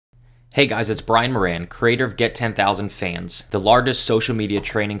Hey guys, it's Brian Moran, creator of Get 10,000 Fans, the largest social media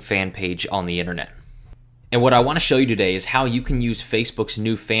training fan page on the internet. And what I want to show you today is how you can use Facebook's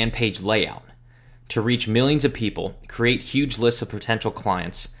new fan page layout to reach millions of people, create huge lists of potential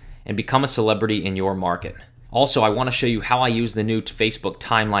clients, and become a celebrity in your market. Also, I want to show you how I use the new Facebook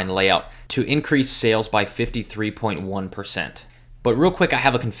timeline layout to increase sales by 53.1%. But real quick, I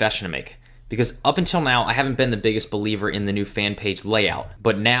have a confession to make. Because up until now, I haven't been the biggest believer in the new fan page layout,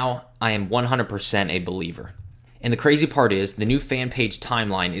 but now I am 100% a believer. And the crazy part is, the new fan page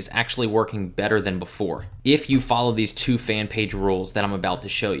timeline is actually working better than before, if you follow these two fan page rules that I'm about to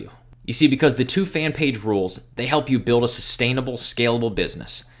show you. You see, because the two fan page rules, they help you build a sustainable, scalable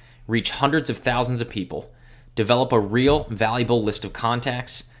business, reach hundreds of thousands of people, develop a real, valuable list of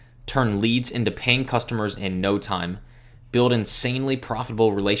contacts, turn leads into paying customers in no time, build insanely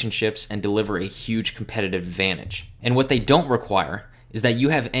profitable relationships, and deliver a huge competitive advantage. And what they don't require is that you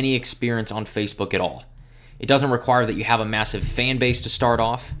have any experience on Facebook at all. It doesn't require that you have a massive fan base to start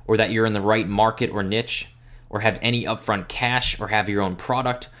off, or that you're in the right market or niche, or have any upfront cash, or have your own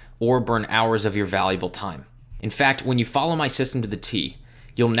product, or burn hours of your valuable time. In fact, when you follow my system to the T,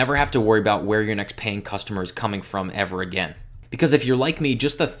 you'll never have to worry about where your next paying customer is coming from ever again. Because if you're like me,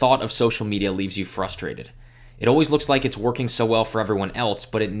 just the thought of social media leaves you frustrated. It always looks like it's working so well for everyone else,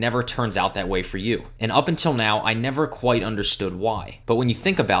 but it never turns out that way for you. And up until now, I never quite understood why. But when you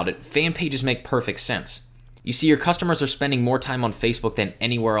think about it, fan pages make perfect sense. You see, your customers are spending more time on Facebook than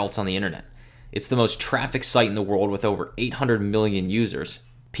anywhere else on the internet. It's the most trafficked site in the world with over 800 million users.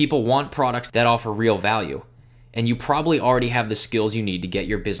 People want products that offer real value, and you probably already have the skills you need to get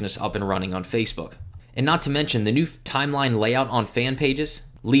your business up and running on Facebook. And not to mention, the new timeline layout on fan pages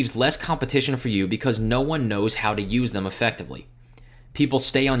leaves less competition for you because no one knows how to use them effectively. People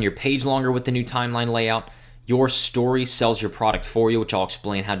stay on your page longer with the new timeline layout, your story sells your product for you, which I'll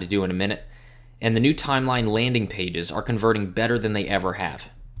explain how to do in a minute, and the new timeline landing pages are converting better than they ever have.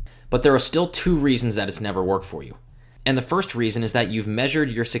 But there are still two reasons that it's never worked for you. And the first reason is that you've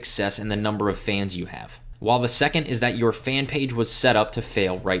measured your success in the number of fans you have, while the second is that your fan page was set up to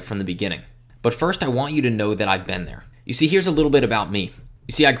fail right from the beginning. But first, I want you to know that I've been there. You see, here's a little bit about me.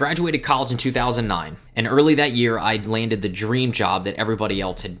 You see, I graduated college in 2009, and early that year, I'd landed the dream job that everybody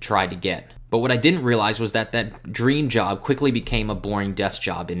else had tried to get. But what I didn't realize was that that dream job quickly became a boring desk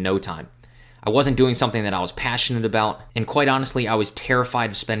job in no time. I wasn't doing something that I was passionate about, and quite honestly, I was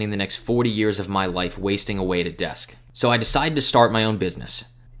terrified of spending the next 40 years of my life wasting away at a desk. So I decided to start my own business,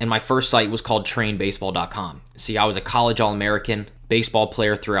 and my first site was called TrainBaseball.com. See, I was a college All-American, baseball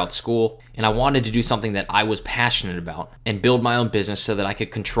player throughout school, and I wanted to do something that I was passionate about and build my own business so that I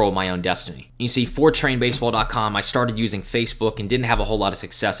could control my own destiny. You see, for TrainBaseball.com, I started using Facebook and didn't have a whole lot of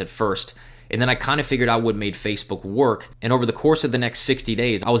success at first, and then I kind of figured out what made Facebook work, and over the course of the next 60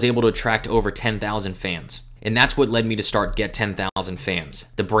 days, I was able to attract over 10,000 fans. And that's what led me to start Get 10,000 Fans,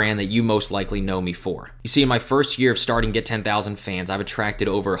 the brand that you most likely know me for. You see, in my first year of starting Get 10,000 Fans, I've attracted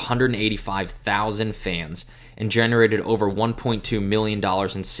over 185,000 fans and generated over $1.2 million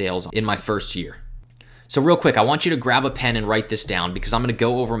in sales in my first year. So real quick, I want you to grab a pen and write this down because I'm going to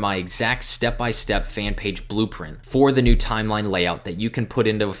go over my exact step-by-step fan page blueprint for the new timeline layout that you can put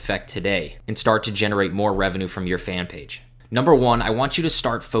into effect today and start to generate more revenue from your fan page. Number one, I want you to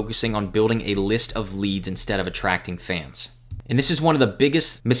start focusing on building a list of leads instead of attracting fans. And this is one of the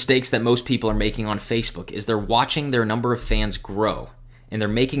biggest mistakes that most people are making on Facebook is they're watching their number of fans grow and they're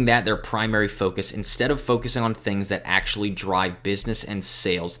making that their primary focus instead of focusing on things that actually drive business and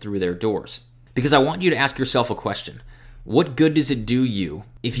sales through their doors. Because I want you to ask yourself a question. What good does it do you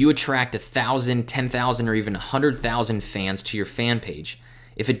if you attract 1,000, 10,000, or even 100,000 fans to your fan page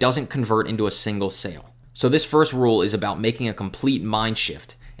if it doesn't convert into a single sale? So this first rule is about making a complete mind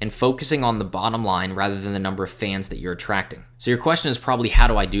shift and focusing on the bottom line rather than the number of fans that you're attracting. So your question is probably, how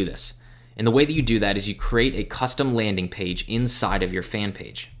do I do this? And the way that you do that is you create a custom landing page inside of your fan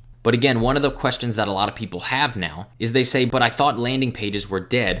page. But again, one of the questions that a lot of people have now is they say, but I thought landing pages were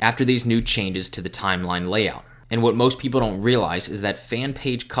dead after these new changes to the timeline layout. And what most people don't realize is that fan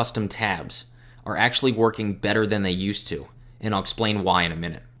page custom tabs are actually working better than they used to. And I'll explain why in a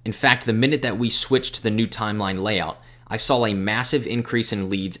minute. In fact, the minute that we switched to the new timeline layout, I saw a massive increase in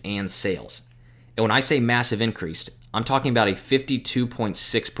leads and sales. And when I say massive increase, I'm talking about a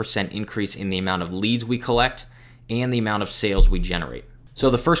 52.6% increase in the amount of leads we collect and the amount of sales we generate. So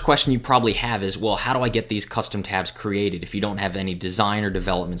the first question you probably have is, well, how do I get these custom tabs created if you don't have any design or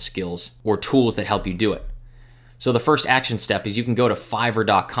development skills or tools that help you do it? So the first action step is you can go to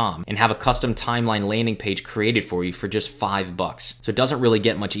Fiverr.com and have a custom timeline landing page created for you for just $5. So it doesn't really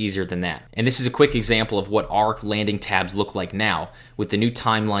get much easier than that. And this is a quick example of what our landing tabs look like now with the new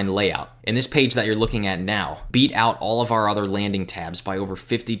timeline layout. And this page that you're looking at now beat out all of our other landing tabs by over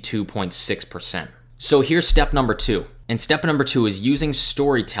 52.6%. So here's step number 2. And step number 2 is using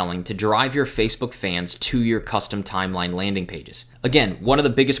storytelling to drive your Facebook fans to your custom timeline landing pages. Again, one of the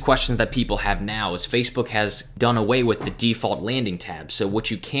biggest questions that people have now is Facebook has done away with the default landing tab. So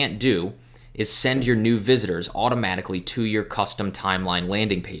what you can't do is send your new visitors automatically to your custom timeline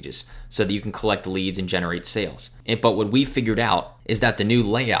landing pages so that you can collect leads and generate sales. But what we figured out is that the new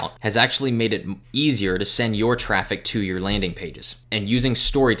layout has actually made it easier to send your traffic to your landing pages. And using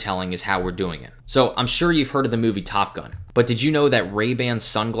storytelling is how we're doing it. So I'm sure you've heard of the movie Top Gun, but did you know that Ray-Ban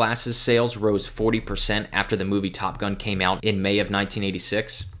sunglasses sales rose 40% after the movie Top Gun came out in May of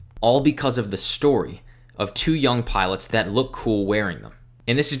 1986? All because of the story of 2 young pilots that look cool wearing them.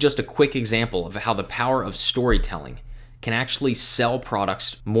 And this is just a quick example of how the power of storytelling can actually sell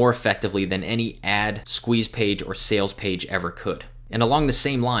products more effectively than any ad, squeeze page, or sales page ever could. And along the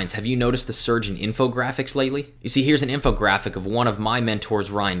same lines, have you noticed the surge in infographics lately? You see, here's an infographic of one of my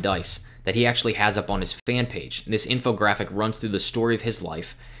mentors, Ryan Deiss, that he actually has up on his fan page. And this infographic runs through the story of his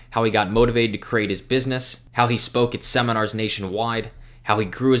life, how he got motivated to create his business, how he spoke at seminars nationwide, how he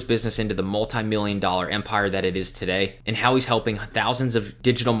grew his business into the multi-million-dollar empire that it is today, and how he's helping thousands of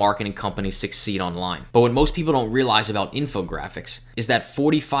digital marketing companies succeed online. But what most people don't realize about infographics is that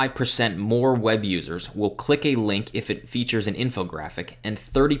 45% more web users will click a link if it features an infographic, and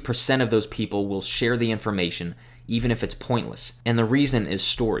 30% of those people will share the information even if it's pointless. And the reason is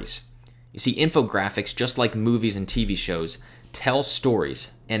stories. You see, infographics, just like movies and TV shows, tell stories,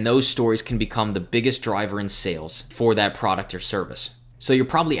 and those stories can become the biggest driver in sales for that product or service. So you're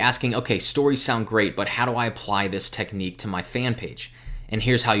probably asking, okay, stories sound great, but how do I apply this technique to my fan page? And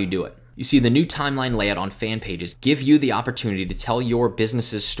here's how you do it. You see, the new timeline layout on fan pages give you the opportunity to tell your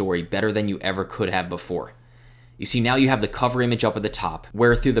business's story better than you ever could have before. You see, now you have the cover image up at the top,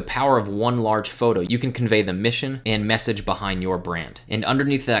 where through the power of one large photo, you can convey the mission and message behind your brand. And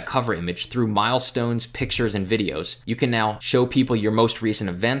underneath that cover image, through milestones, pictures, and videos, you can now show people your most recent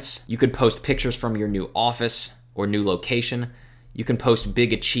events. You could post pictures from your new office or new location. You can post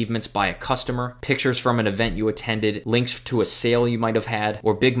big achievements by a customer, pictures from an event you attended, links to a sale you might have had,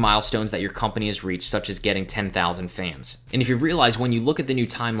 or big milestones that your company has reached, such as getting 10,000 fans. And if you realize when you look at the new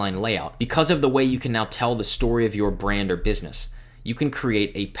timeline layout, because of the way you can now tell the story of your brand or business, you can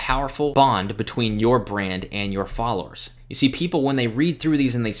create a powerful bond between your brand and your followers. You see, people, when they read through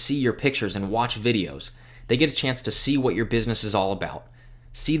these and they see your pictures and watch videos, they get a chance to see what your business is all about.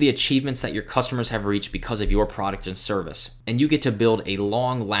 See the achievements that your customers have reached because of your product and service, and you get to build a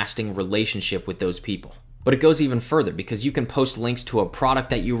long-lasting relationship with those people. But it goes even further because you can post links to a product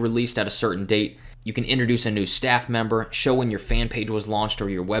that you released at a certain date. You can introduce a new staff member, show when your fan page was launched or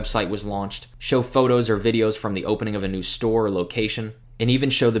your website was launched, show photos or videos from the opening of a new store or location, and even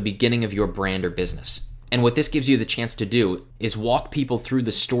show the beginning of your brand or business. And what this gives you the chance to do is walk people through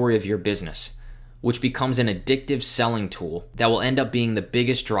the story of your business, which becomes an addictive selling tool that will end up being the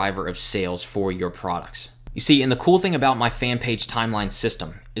biggest driver of sales for your products. You see, and the cool thing about my fan page timeline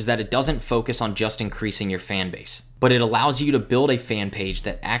system is that it doesn't focus on just increasing your fan base, but it allows you to build a fan page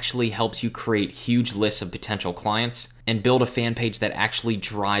that actually helps you create huge lists of potential clients and build a fan page that actually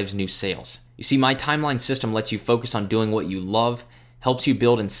drives new sales. You see, my timeline system lets you focus on doing what you love, helps you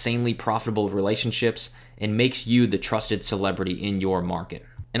build insanely profitable relationships, and makes you the trusted celebrity in your market.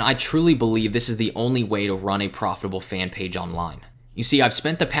 And I truly believe this is the only way to run a profitable fan page online. You see, I've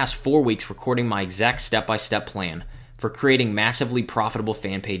spent the past 4 weeks recording my exact step-by-step plan for creating massively profitable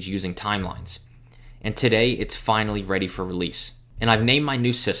fan page using timelines. And today, it's finally ready for release. And I've named my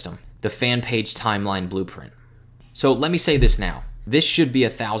new system the Fan Page Timeline Blueprint. So let me say this now. This should be a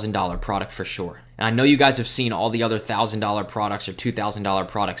 $1,000 product for sure. And I know you guys have seen all the other $1,000 products or $2,000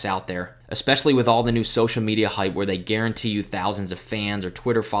 products out there, especially with all the new social media hype where they guarantee you thousands of fans or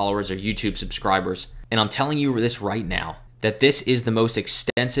Twitter followers or YouTube subscribers. And I'm telling you this right now, that this is the most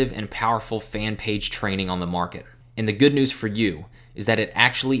extensive and powerful fan page training on the market. And the good news for you is that it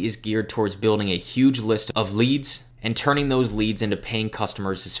actually is geared towards building a huge list of leads and turning those leads into paying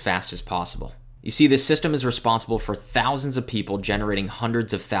customers as fast as possible. You see, this system is responsible for thousands of people generating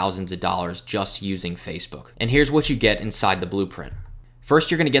hundreds of thousands of dollars just using Facebook. And here's what you get inside the blueprint. First,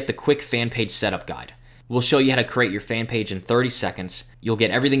 you're going to get the quick fan page setup guide. We'll show you how to create your fan page in 30 seconds. You'll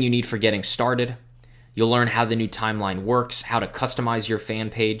get everything you need for getting started. You'll learn how the new timeline works, how to customize your fan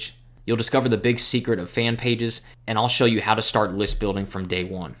page. You'll discover the big secret of fan pages, and I'll show you how to start list building from day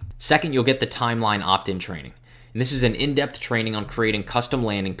one. Second, you'll get the timeline opt-in training. And this is an in-depth training on creating custom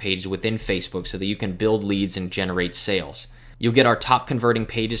landing pages within Facebook so that you can build leads and generate sales. You'll get our top converting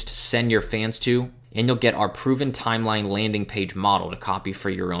pages to send your fans to, and you'll get our proven timeline landing page model to copy for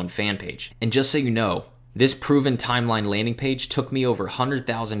your own fan page. And just so you know, this proven timeline landing page took me over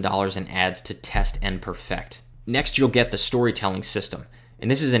 $100,000 in ads to test and perfect. Next, you'll get the storytelling system. And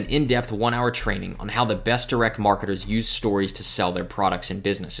this is an in-depth 1-hour training on how the best direct marketers use stories to sell their products and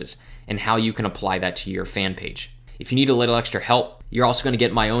businesses, and how you can apply that to your fan page. If you need a little extra help, you're also going to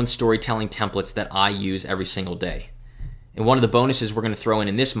get my own storytelling templates that I use every single day. And one of the bonuses we're going to throw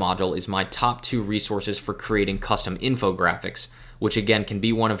in this module is my top 2 resources for creating custom infographics, which again can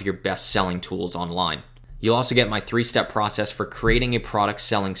be one of your best selling tools online. You'll also get my 3-step process for creating a product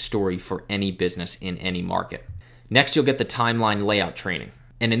selling story for any business in any market. Next, you'll get the timeline layout training.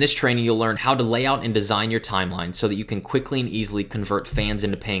 And in this training, you'll learn how to lay out and design your timeline so that you can quickly and easily convert fans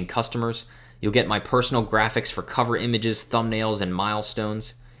into paying customers. You'll get my personal graphics for cover images, thumbnails, and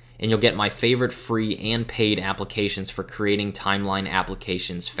milestones. And you'll get my favorite free and paid applications for creating timeline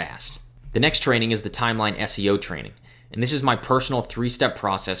applications fast. The next training is the timeline SEO training. And this is my personal 3-step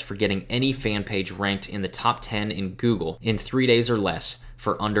process for getting any fan page ranked in the top 10 in Google in 3 days or less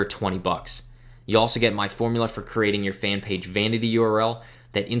for under $20. You also get my formula for creating your fan page vanity URL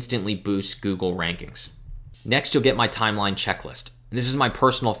that instantly boosts Google rankings. Next, you'll get my timeline checklist. And this is my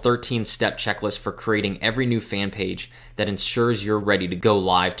personal 13-step checklist for creating every new fan page that ensures you're ready to go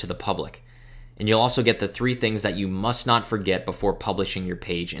live to the public. And you'll also get the 3 things that you must not forget before publishing your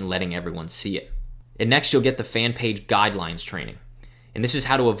page and letting everyone see it. And next, you'll get the fan page guidelines training. And this is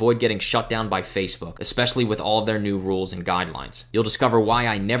how to avoid getting shut down by Facebook, especially with all of their new rules and guidelines. You'll discover why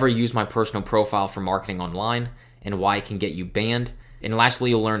I never use my personal profile for marketing online and why it can get you banned. And lastly,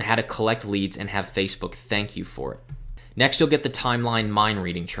 you'll learn how to collect leads and have Facebook thank you for it. Next, you'll get the timeline mind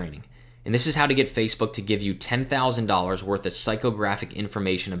reading training. And this is how to get Facebook to give you $10,000 worth of psychographic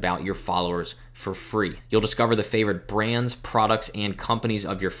information about your followers for free. You'll discover the favorite brands, products, and companies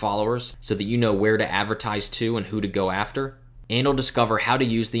of your followers so that you know where to advertise to and who to go after. And you'll discover how to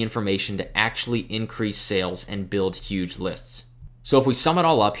use the information to actually increase sales and build huge lists. So if we sum it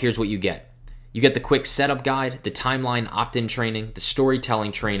all up, here's what you get. You get the quick setup guide, the timeline opt-in training, the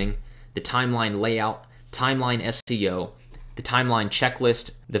storytelling training, the timeline layout, timeline SEO, the timeline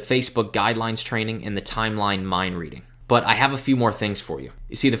checklist, the Facebook guidelines training, and the timeline mind reading. But I have a few more things for you.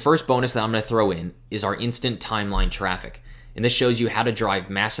 You see, the first bonus that I'm going to throw in is our instant timeline traffic. And this shows you how to drive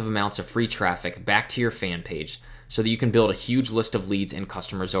massive amounts of free traffic back to your fan page so that you can build a huge list of leads and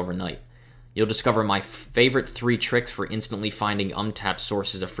customers overnight. You'll discover my favorite 3 tricks for instantly finding untapped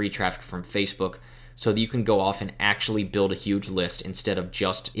sources of free traffic from Facebook so that you can go off and actually build a huge list instead of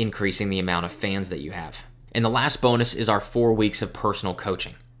just increasing the amount of fans that you have. And the last bonus is our 4 weeks of personal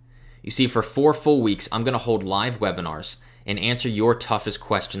coaching. You see, for 4 full weeks, I'm going to hold live webinars and answer your toughest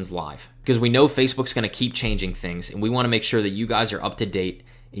questions live. Because we know Facebook's going to keep changing things, and we want to make sure that you guys are up to date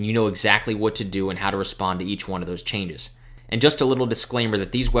and you know exactly what to do and how to respond to each one of those changes. And just a little disclaimer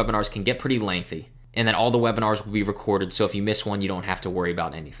that these webinars can get pretty lengthy, and that all the webinars will be recorded, so if you miss one, you don't have to worry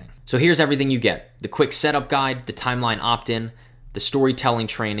about anything. So here's everything you get: the quick setup guide, the timeline opt-in, the storytelling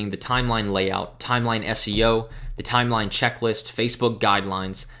training, the timeline layout, timeline SEO, the timeline checklist, Facebook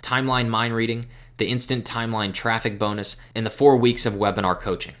guidelines, timeline mind reading, the instant timeline traffic bonus, and the 4 weeks of webinar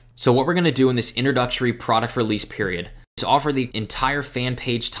coaching. So what we're going to do in this introductory product release period is offer the entire fan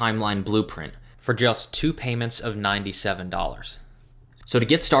page timeline blueprint for just 2 payments of $97. So to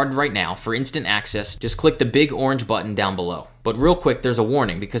get started right now, for instant access, just click the big orange button down below. But real quick, there's a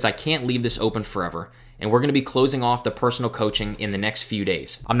warning because I can't leave this open forever, and we're going to be closing off the personal coaching in the next few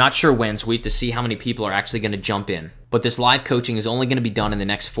days. I'm not sure when, so we have to see how many people are actually going to jump in. But this live coaching is only going to be done in the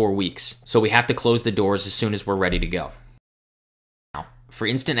next 4 weeks, so we have to close the doors as soon as we're ready to go. Now, for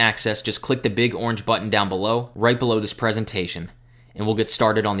instant access, just click the big orange button down below, right below this presentation, and we'll get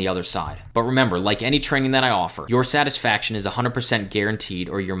started on the other side. But remember, like any training that I offer, your satisfaction is 100% guaranteed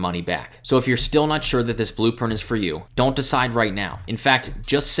or your money back. So if you're still not sure that this blueprint is for you, don't decide right now. In fact,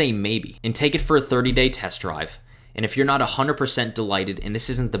 just say maybe and take it for a 30-day test drive. And if you're not 100% delighted and this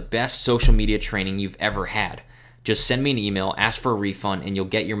isn't the best social media training you've ever had, just send me an email, ask for a refund, and you'll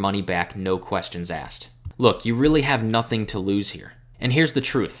get your money back, no questions asked. Look, you really have nothing to lose here. And here's the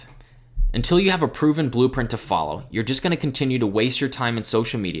truth. Until you have a proven blueprint to follow, you're just going to continue to waste your time in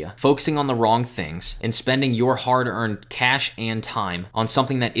social media, focusing on the wrong things, and spending your hard-earned cash and time on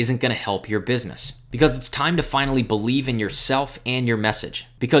something that isn't going to help your business. Because it's time to finally believe in yourself and your message.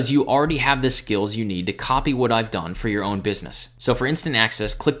 Because you already have the skills you need to copy what I've done for your own business. So for instant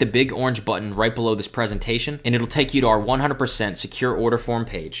access, click the big orange button right below this presentation, and it'll take you to our 100% secure order form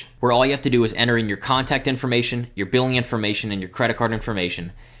page, where all you have to do is enter in your contact information, your billing information, and your credit card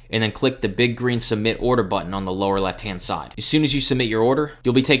information, and then click the big green submit order button on the lower left hand side. As soon as you submit your order,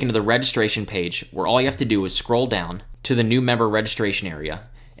 you'll be taken to the registration page, where all you have to do is scroll down to the new member registration area,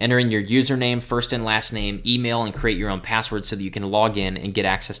 enter in your username, first and last name, email, and create your own password so that you can log in and get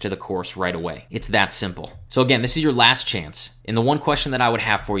access to the course right away. It's that simple. So again, this is your last chance, and the one question that I would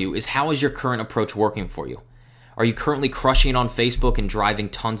have for you is, how is your current approach working for you? Are you currently crushing it on Facebook and driving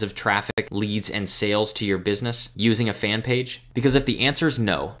tons of traffic, leads, and sales to your business using a fan page? Because if the answer is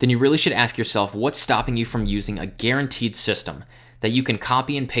no, then you really should ask yourself what's stopping you from using a guaranteed system that you can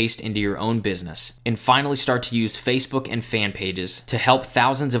copy and paste into your own business, and finally start to use Facebook and fan pages to help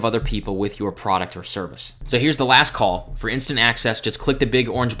thousands of other people with your product or service. So here's the last call. For instant access, just click the big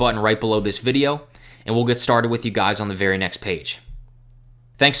orange button right below this video, and we'll get started with you guys on the very next page.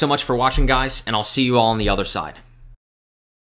 Thanks so much for watching, guys, and I'll see you all on the other side.